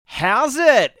How's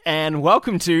it? And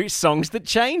welcome to Songs That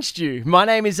Changed You. My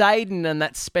name is Aidan, and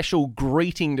that special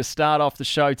greeting to start off the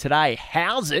show today,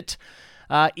 how's it?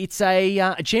 It's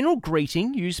a general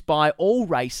greeting used by all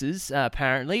races,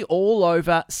 apparently, all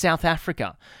over South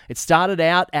Africa. It started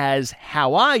out as,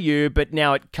 how are you? But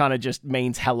now it kind of just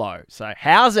means hello. So,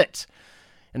 how's it?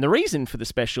 And the reason for the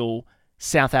special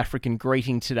South African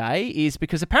greeting today is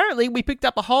because apparently we picked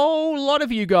up a whole lot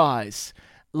of you guys.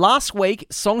 Last week,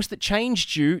 Songs That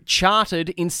Changed You charted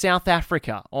in South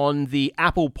Africa on the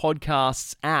Apple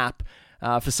Podcasts app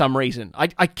for some reason.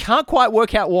 I can't quite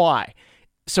work out why.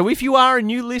 So if you are a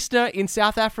new listener in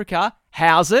South Africa,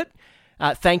 how's it?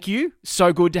 Thank you.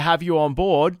 So good to have you on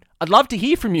board. I'd love to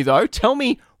hear from you, though. Tell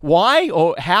me why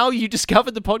or how you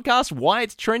discovered the podcast, why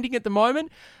it's trending at the moment.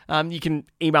 You can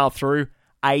email through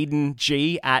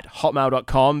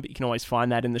aidang@hotmail.com. You can always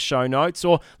find that in the show notes,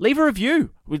 or leave a review.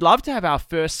 We'd love to have our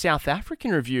first South African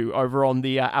review over on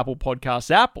the Apple Podcasts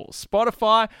app or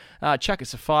Spotify. Chuck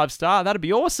us a 5-star. That'd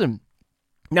be awesome.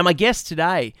 Now, my guest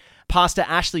today, Pastor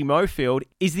Ashley Mofield,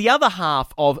 is the other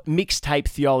half of Mixtape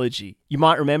Theology. You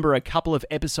might remember a couple of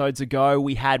episodes ago,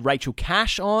 we had Rachel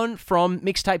Cash on from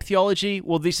Mixtape Theology.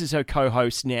 Well, this is her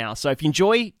co-host now. So if you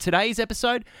enjoy today's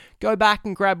episode, go back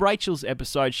and grab Rachel's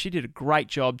episode. She did a great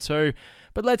job too.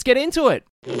 But let's get into it.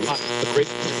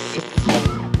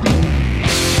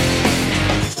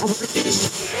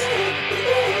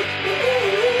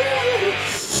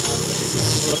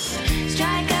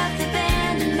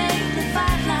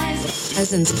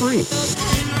 Peasant's Point.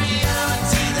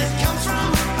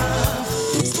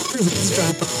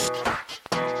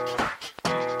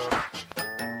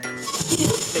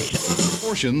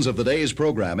 Portions of the day's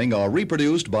programming are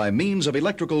reproduced by means of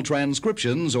electrical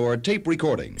transcriptions or tape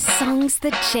recordings. Songs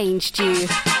That Changed You.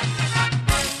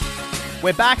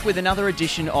 We're back with another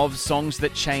edition of Songs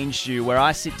That Changed You, where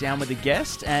I sit down with a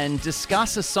guest and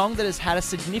discuss a song that has had a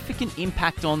significant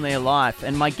impact on their life.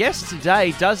 And my guest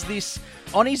today does this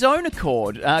on his own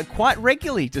accord, quite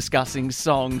regularly discussing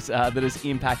songs that has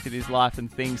impacted his life and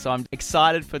things. So I'm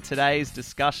excited for today's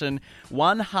discussion.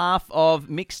 One half of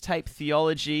Mixtape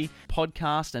Theology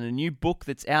podcast and a new book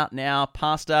that's out now.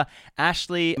 Pastor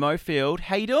Ashley Mofield,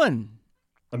 how you doing?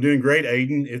 I'm doing great,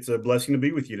 Aidan. It's a blessing to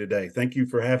be with you today. Thank you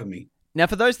for having me. Now,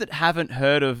 for those that haven't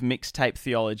heard of Mixtape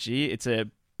Theology, it's a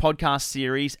podcast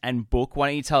series and book. Why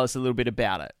don't you tell us a little bit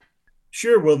about it?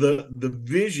 Sure. Well, the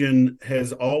vision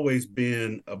has always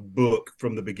been a book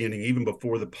from the beginning, even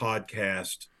before the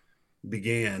podcast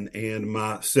began. And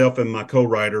myself and my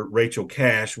co-writer, Rachel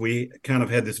Cash, we kind of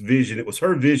had this vision. It was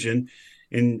her vision,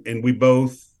 and we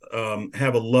both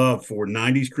have a love for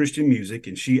 90s Christian music.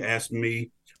 And she asked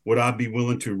me, would I be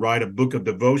willing to write a book of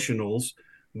devotionals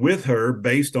with her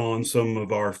based on some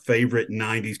of our favorite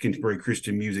 90s contemporary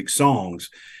Christian music songs.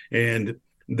 And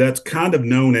that's kind of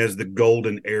known as the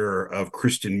golden era of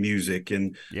Christian music.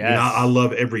 And, yes. and I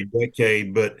love every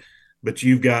decade, but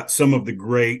you've got some of the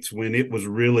greats when it was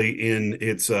really in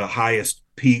its highest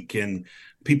peak and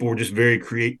people were just very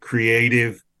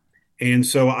creative. And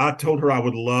so I told her I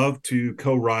would love to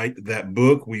co-write that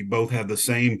book. We both have the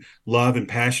same love and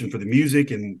passion for the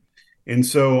music. And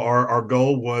so our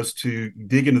goal was to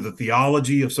dig into the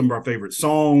theology of some of our favorite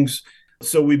songs.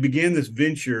 So we began this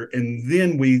venture, and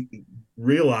then we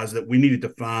realized that we needed to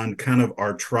find kind of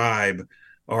our tribe,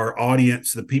 our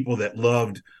audience, the people that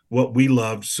loved what we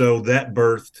loved. So that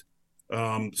birthed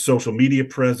social media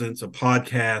presence, a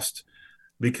podcast,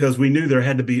 because we knew there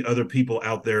had to be other people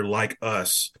out there like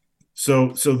us. So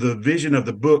the vision of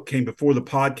the book came before the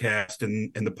podcast,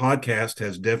 and the podcast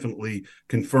has definitely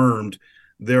confirmed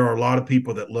there are a lot of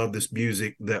people that love this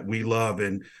music that we love.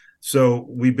 And so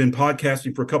we've been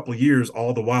podcasting for a couple of years,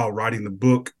 all the while writing the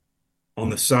book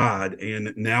on the side.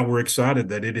 And now we're excited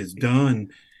that it is done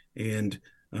and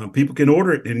people can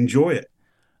order it and enjoy it.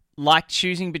 Like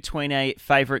choosing between a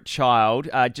favorite child,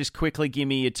 just quickly give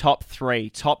me your top three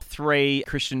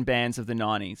Christian bands of the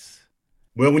 90s.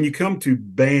 Well, when you come to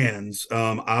bands,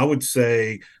 I would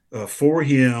say For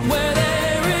Him.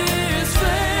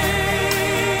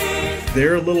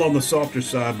 They're a little on the softer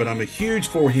side, but I'm a huge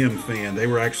For Him fan. They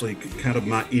were actually kind of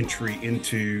my entry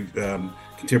into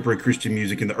contemporary Christian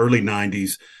music in the early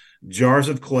 90s. Jars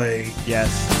of Clay. Yes.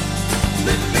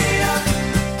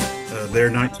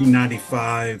 Their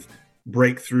 1995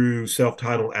 breakthrough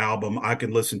self-titled album. I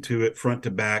can listen to it front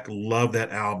to back. Love that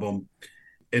album.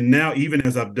 And now, even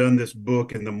as I've done this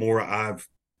book and the more I've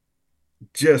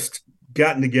just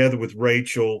gotten together with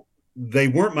Rachel, they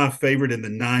weren't my favorite in the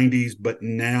 90s, but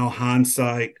now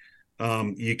hindsight,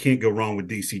 you can't go wrong with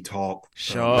DC Talk.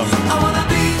 Sure. I want to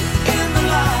be in the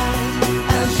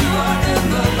light as you are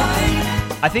in the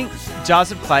light. I think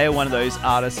Jars of Clay are one of those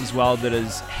artists as well that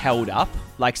has held up.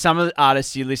 Like some of the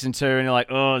artists you listen to and you're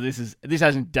like, oh, this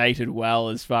hasn't dated well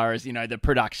as far as, the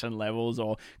production levels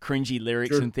or cringy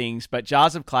lyrics and things. But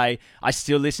Jars of Clay, I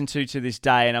still listen to this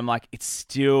day, and I'm like, it's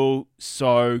still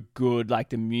so good. Like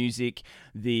the music,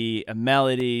 the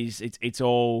melodies, it's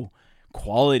all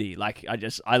quality. Like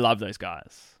I love those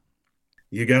guys.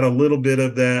 You got a little bit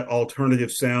of that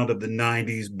alternative sound of the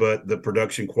 90s, but the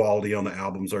production quality on the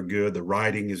albums are good. The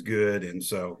writing is good. And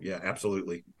so, yeah,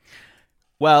 absolutely.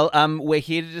 Well, we're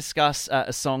here to discuss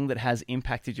a song that has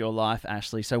impacted your life,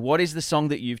 Ashley. So what is the song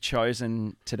that you've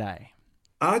chosen today?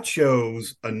 I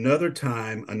chose Another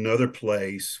Time, Another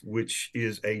Place, which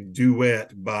is a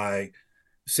duet by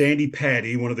Sandi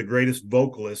Patty, one of the greatest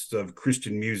vocalists of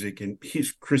Christian music and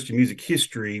Christian music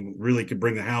history, really could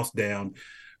bring the house down,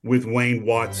 with Wayne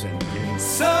Watson.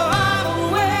 So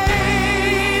I'm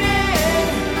waiting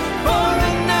for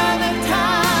another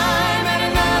time and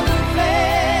another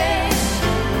place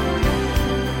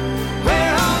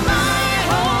where all my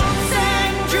hopes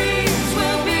and dreams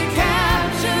will be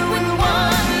captured with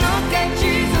one look at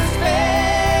Jesus'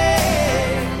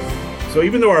 face. So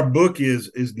even though our book is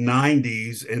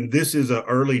 90s and this is an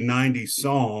early 90s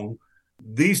song,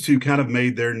 these two kind of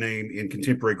made their name in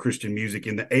contemporary Christian music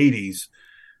in the 80s.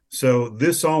 So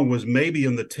this song was maybe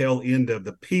in the tail end of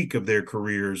the peak of their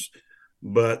careers,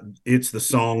 but it's the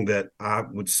song that I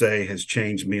would say has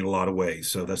changed me in a lot of ways.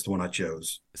 So that's the one I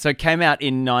chose. So it came out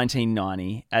in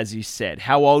 1990, as you said.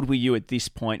 How old were you at this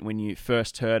point when you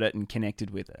first heard it and connected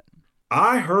with it?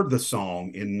 I heard the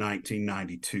song in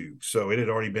 1992, so it had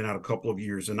already been out a couple of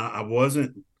years, and I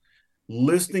wasn't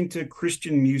listening to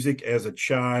Christian music as a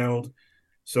child.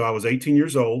 So I was 18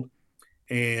 years old,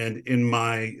 and in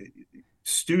my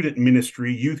student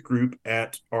ministry youth group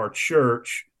at our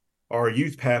church, our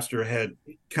youth pastor had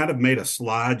kind of made a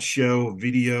slideshow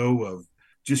video of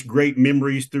just great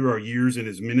memories through our years in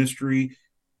his ministry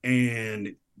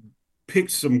and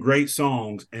picked some great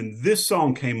songs. And this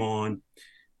song came on,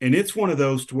 and it's one of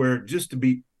those to where, just to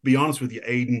be honest with you,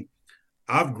 Aiden,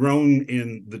 I've grown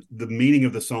in the meaning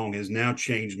of the song has now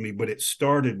changed me, but it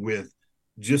started with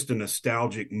just a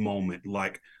nostalgic moment.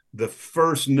 Like the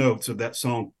first notes of that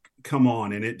song come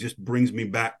on, and it just brings me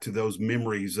back to those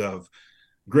memories of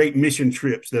great mission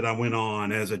trips that I went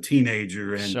on as a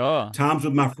teenager and times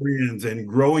with my friends and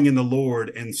growing in the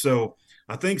Lord. And so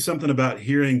I think something about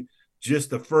hearing just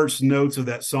the first notes of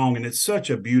that song, and it's such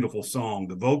a beautiful song.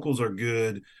 The vocals are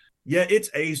good. Yeah,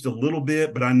 it's aged a little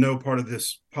bit, but I know part of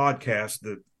this podcast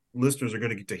that listeners are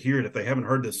going to get to hear it if they haven't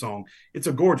heard this song. It's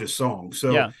a gorgeous song.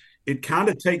 So it kind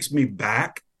of takes me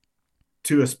back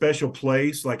to a special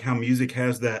place, like how music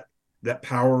has that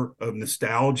power of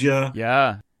nostalgia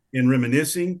and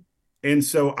reminiscing. And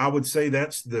so I would say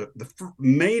that's the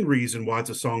main reason why it's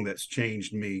a song that's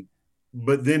changed me.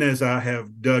 But then as I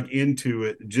have dug into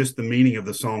it, just the meaning of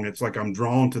the song, it's like I'm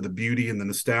drawn to the beauty and the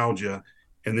nostalgia.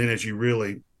 And then as you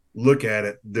really look at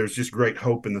it, there's just great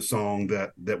hope in the song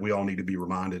that we all need to be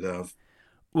reminded of.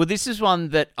 Well, this is one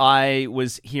that I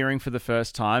was hearing for the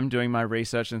first time doing my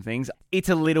research and things. It's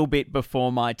a little bit before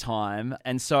my time.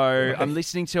 And so I'm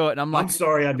listening to it and I'm like, I'm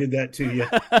sorry I did that to you.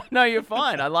 No, you're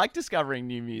fine. I like discovering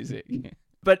new music.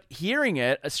 But hearing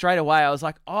it straight away, I was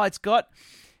like, oh, it's got,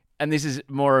 and this is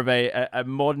more of a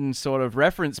modern sort of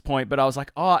reference point, but I was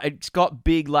like, oh, it's got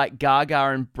big like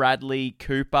Gaga and Bradley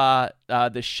Cooper,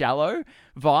 The Shallow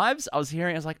vibes. I was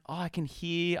was like, oh, I can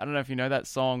hear, I don't know if you know that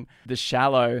song, The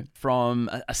Shallow from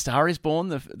A Star Is Born,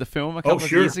 the film a couple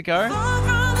of years ago.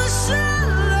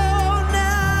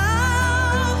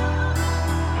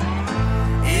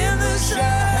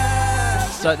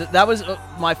 So that was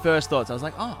my first thoughts. I was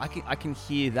like, oh, I can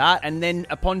hear that. And then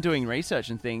upon doing research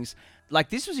and things, like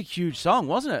this was a huge song,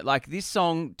 wasn't it? Like this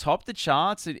song topped the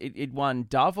charts. It won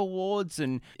Dove Awards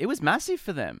and it was massive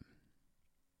for them.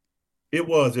 It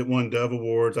was. It won Dove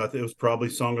Awards. I think it was probably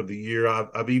Song of the Year.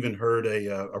 I've even heard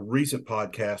a recent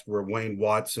podcast where Wayne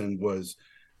Watson was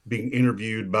being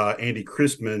interviewed by Andy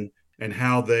Christman and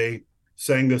how they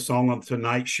sang this song on the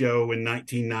Tonight Show in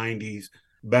 1990s,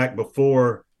 back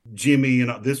before Jimmy,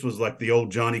 and this was like the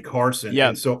old Johnny Carson. Yep.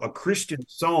 And so a Christian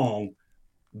song,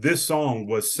 this song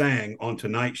was sang on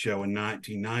Tonight Show in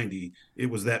 1990. It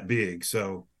was that big.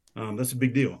 So that's a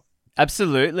big deal.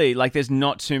 Absolutely. Like there's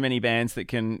not too many bands that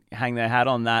can hang their hat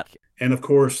on that. And of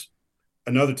course,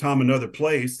 Another Time, Another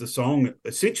Place, the song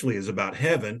essentially is about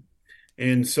heaven.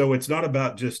 And so it's not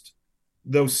about just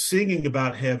those singing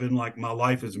about heaven, like my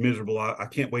life is miserable, I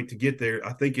can't wait to get there.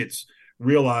 I think it's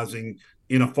realizing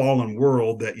in a fallen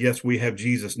world that, yes, we have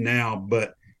Jesus now,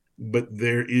 but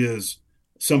there is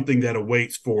something that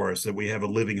awaits for us, that we have a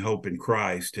living hope in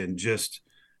Christ. And just,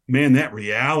 man, that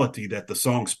reality that the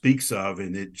song speaks of,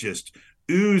 and it just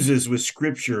oozes with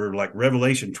scripture like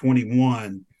Revelation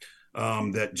 21,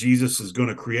 that Jesus is going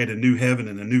to create a new heaven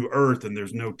and a new earth, and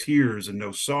there's no tears and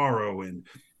no sorrow. And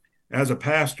as a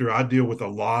pastor, I deal with a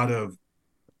lot of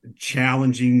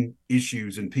challenging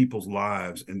issues in people's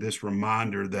lives, and this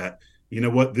reminder that, you know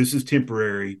what, this is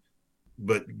temporary,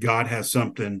 but God has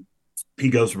something. He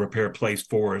goes to prepare a place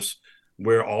for us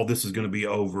where all this is going to be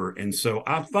over. And so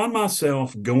I find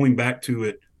myself going back to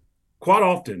it quite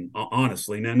often,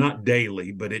 honestly. Now, not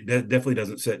daily, but it definitely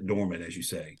doesn't sit dormant, as you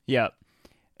say. Yeah.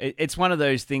 It's one of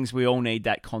those things we all need,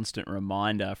 that constant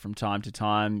reminder from time to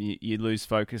time. You lose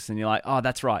focus and you're like, oh,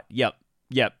 that's right. Yep.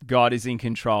 God is in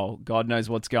control. God knows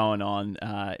what's going on.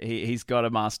 He's got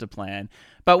a master plan.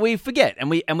 But we forget,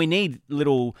 and we need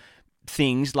little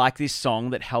things like this song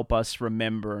that help us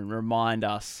remember and remind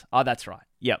us, oh, that's right.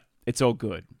 Yep. It's all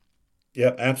good.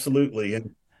 Yeah, absolutely.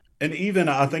 And even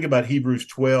I think about Hebrews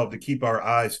 12, to keep our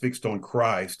eyes fixed on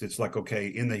Christ. It's like, okay,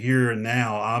 in the here and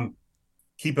now, I'm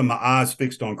keeping my eyes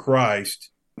fixed on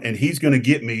Christ, and he's going to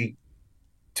get me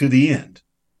to the end.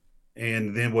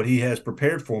 And then what he has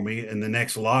prepared for me in the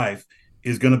next life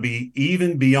is going to be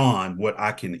even beyond what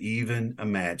I can even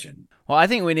imagine. Well, I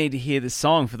think we need to hear the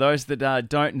song. For those that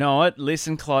don't know it,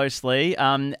 listen closely.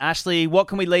 Ashley, what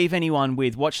can we leave anyone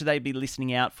with? What should they be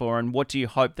listening out for? And what do you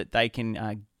hope that they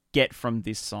can get from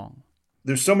this song?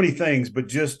 There's so many things, but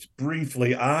just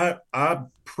briefly, I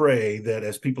pray that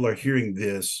as people are hearing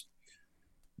this,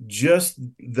 just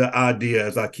the idea,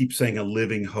 as I keep saying, a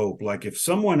living hope. Like if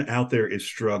someone out there is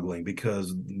struggling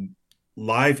because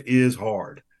life is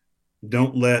hard,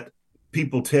 don't let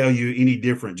people tell you any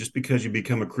different. Just because you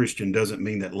become a Christian doesn't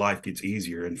mean that life gets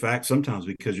easier. In fact, sometimes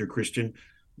because you're Christian,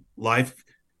 life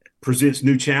presents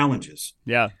new challenges.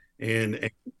 Yeah. And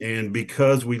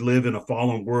because we live in a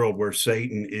fallen world where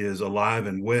Satan is alive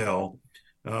and well,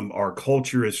 our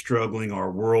culture is struggling.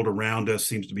 Our world around us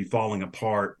seems to be falling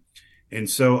apart. And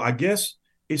so I guess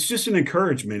it's just an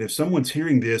encouragement. If someone's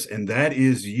hearing this and that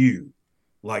is you,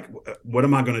 like, what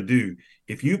am I going to do?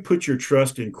 If you put your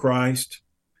trust in Christ,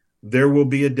 there will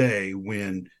be a day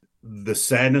when the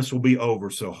sadness will be over.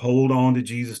 So hold on to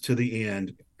Jesus to the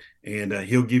end, and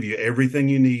he'll give you everything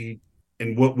you need.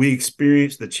 And what we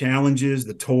experience, the challenges,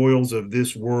 the toils of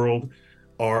this world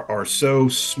are so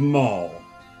small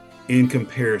in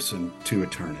comparison to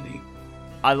eternity.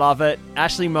 I love it.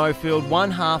 Ashley Mofield,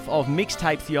 one half of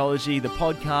Mixtape Theology, the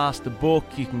podcast, the book.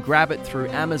 You can grab it through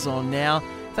Amazon now.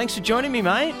 Thanks for joining me,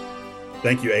 mate.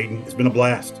 Thank you, Aiden. It's been a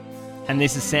blast. And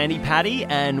this is Sandi Patty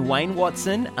and Wayne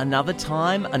Watson. Another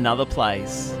time, another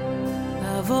place.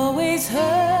 I've always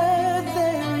heard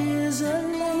there is a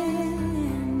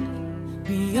land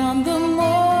beyond the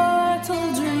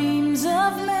mortal dreams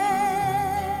of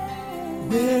man,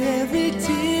 where every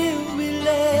tear will be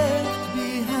left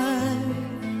behind,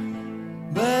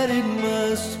 but it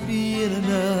must be in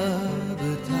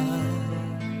another time.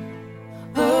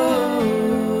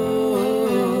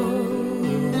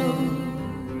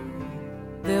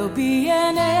 There'll be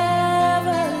an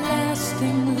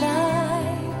everlasting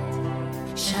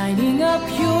light shining up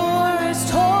purest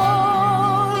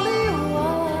holy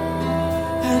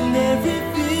white, and every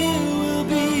fear will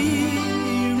be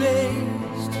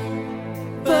erased,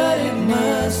 but it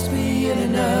must be in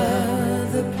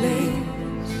another place.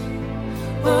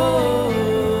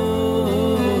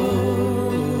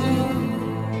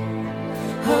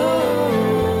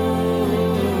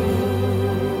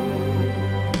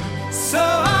 So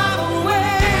I'm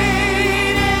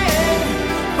waiting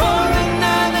for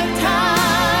another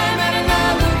time and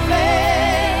another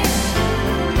place,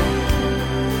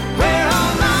 where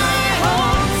all my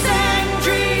hopes and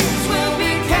dreams will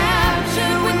be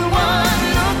captured with one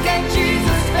look at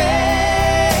Jesus' face.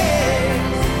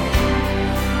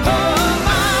 Oh,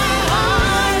 my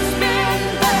heart's been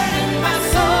burning, my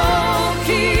soul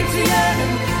keeps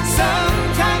yearning.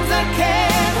 Sometimes I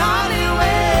can't hardly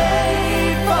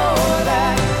wait for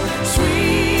that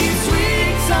sweet,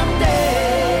 sweet someday,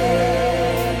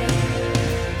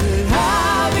 that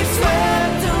I'll be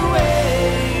swept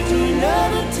away to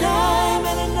another time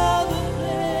and another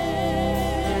place.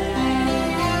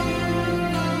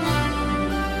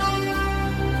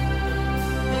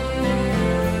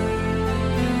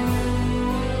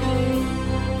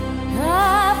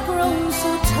 I've grown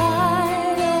so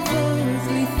tired of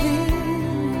earthly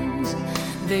things.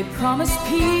 They promise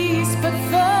peace but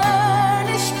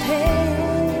furnish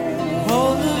pain.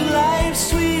 All of life's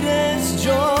sweetest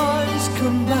joys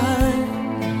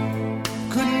combined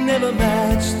could never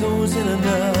match those in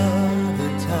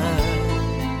another time.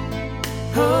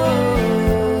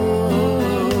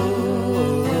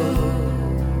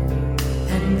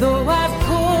 And though I've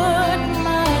put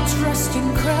my trust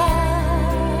in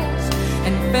Christ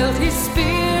and felt His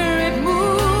Spirit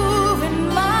move in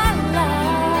my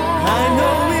life, I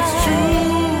know it's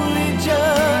truly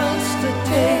just a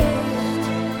taste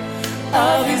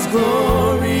of His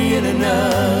glory in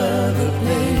another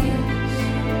place.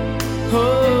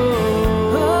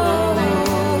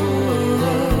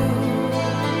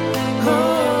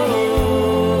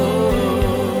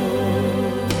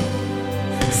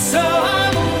 So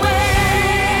I'm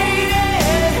waiting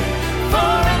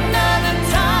for another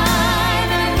time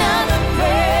and another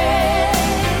place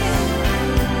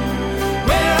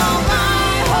where all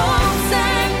my hopes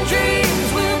and dreams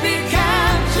will be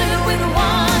captured with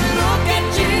one look at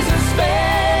Jesus' face.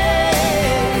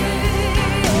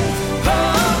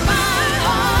 Oh, my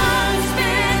heart's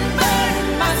been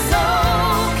burdened, my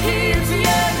soul keeps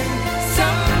yearning.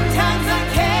 Sometimes I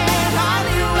can't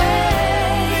hardly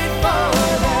wait for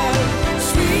that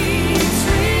sweet,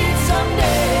 sweet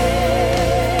someday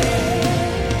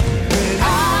when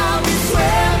I'll be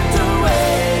swept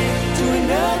away to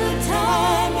another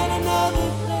time and another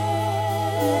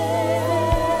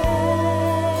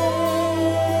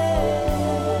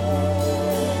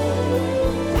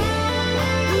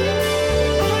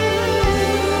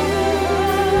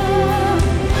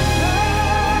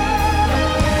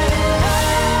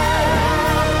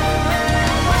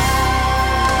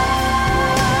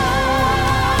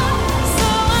So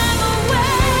I'm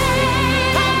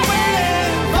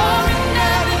waiting for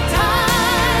another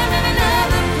time and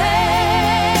another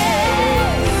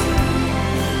place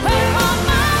where all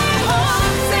my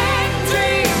hopes and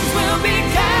dreams will be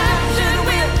captured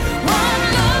with one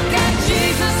look at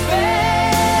Jesus' face.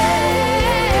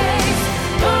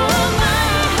 Oh, my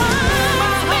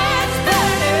heart's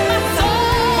burning,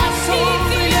 my soul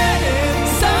keeps yearning.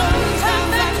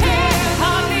 Sometimes I can't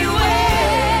hardly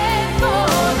wait for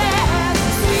that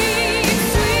sweet,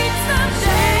 sweet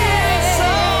someday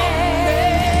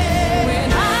when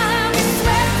I'll be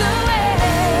swept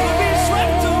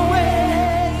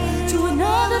away to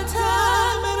another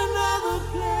time and another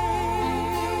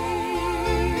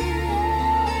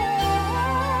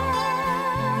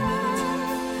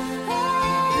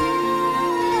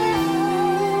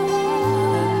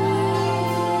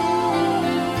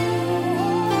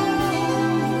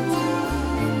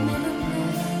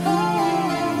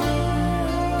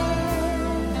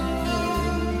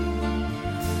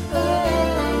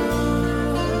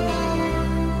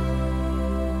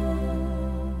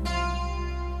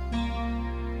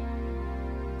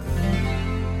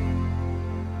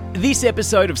This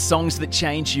episode of Songs That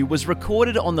Change You was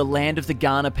recorded on the land of the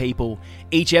Kaurna people.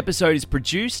 Each episode is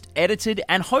produced, edited,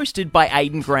 and hosted by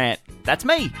Aidan Grant. That's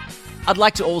me. I'd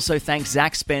like to also thank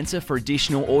Zach Spencer for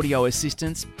additional audio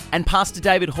assistance and Pastor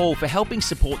David Hall for helping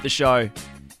support the show.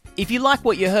 If you like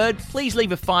what you heard, please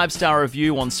leave a 5-star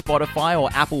review on Spotify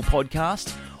or Apple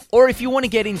Podcast. Or if you want to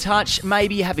get in touch,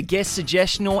 maybe you have a guest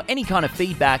suggestion or any kind of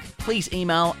feedback, please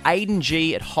email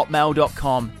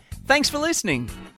aidang@hotmail.com. Thanks for listening.